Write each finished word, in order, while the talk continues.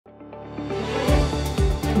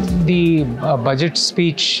The budget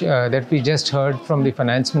speech that we just heard from the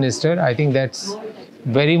finance minister, I think that's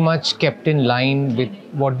very much kept in line with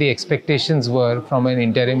what the expectations were from an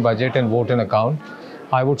interim budget and vote on account.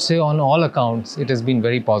 I would say on all accounts, it has been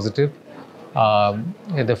very positive.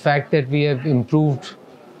 The fact that we have improved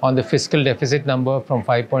on the fiscal deficit number from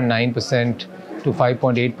 5.9% to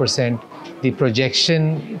 5.8%, the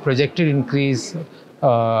projected increase,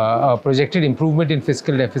 projected improvement in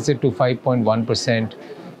fiscal deficit to 5.1%,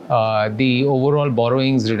 the overall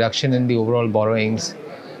borrowings, reduction in the overall borrowings,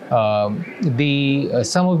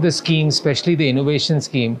 some of the schemes, especially the innovation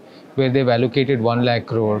scheme, where they've allocated 1 lakh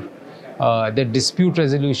crore, the dispute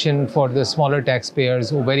resolution for the smaller taxpayers,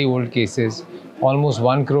 very old cases, almost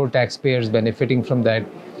 1 crore taxpayers benefiting from that.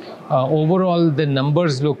 Overall, the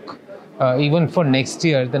numbers look, even for next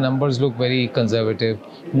year, the numbers look very conservative.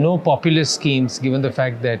 No populist schemes, given the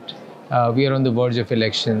fact that we are on the verge of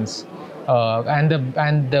elections. And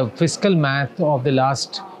the fiscal math of the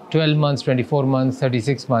last 12 months, 24 months,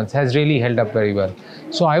 36 months has really held up very well.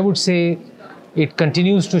 So I would say it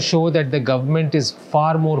continues to show that the government is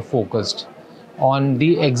far more focused on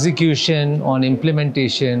the execution, on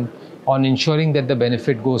implementation, on ensuring that the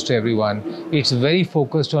benefit goes to everyone. It's very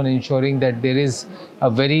focused on ensuring that there is a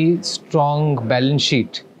very strong balance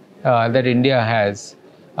sheet that India has.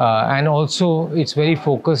 And also it's very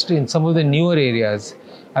focused in some of the newer areas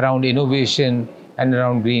around innovation and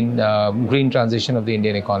around green transition of the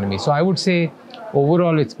Indian economy. So I would say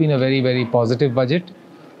overall it's been a very, very positive budget.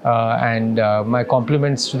 And my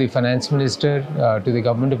compliments to the finance minister, to the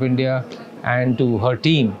government of India and to her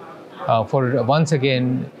team for once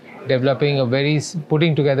again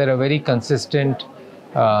putting together a very consistent,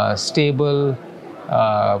 stable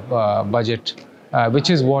budget, which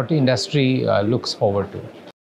is what industry looks forward to.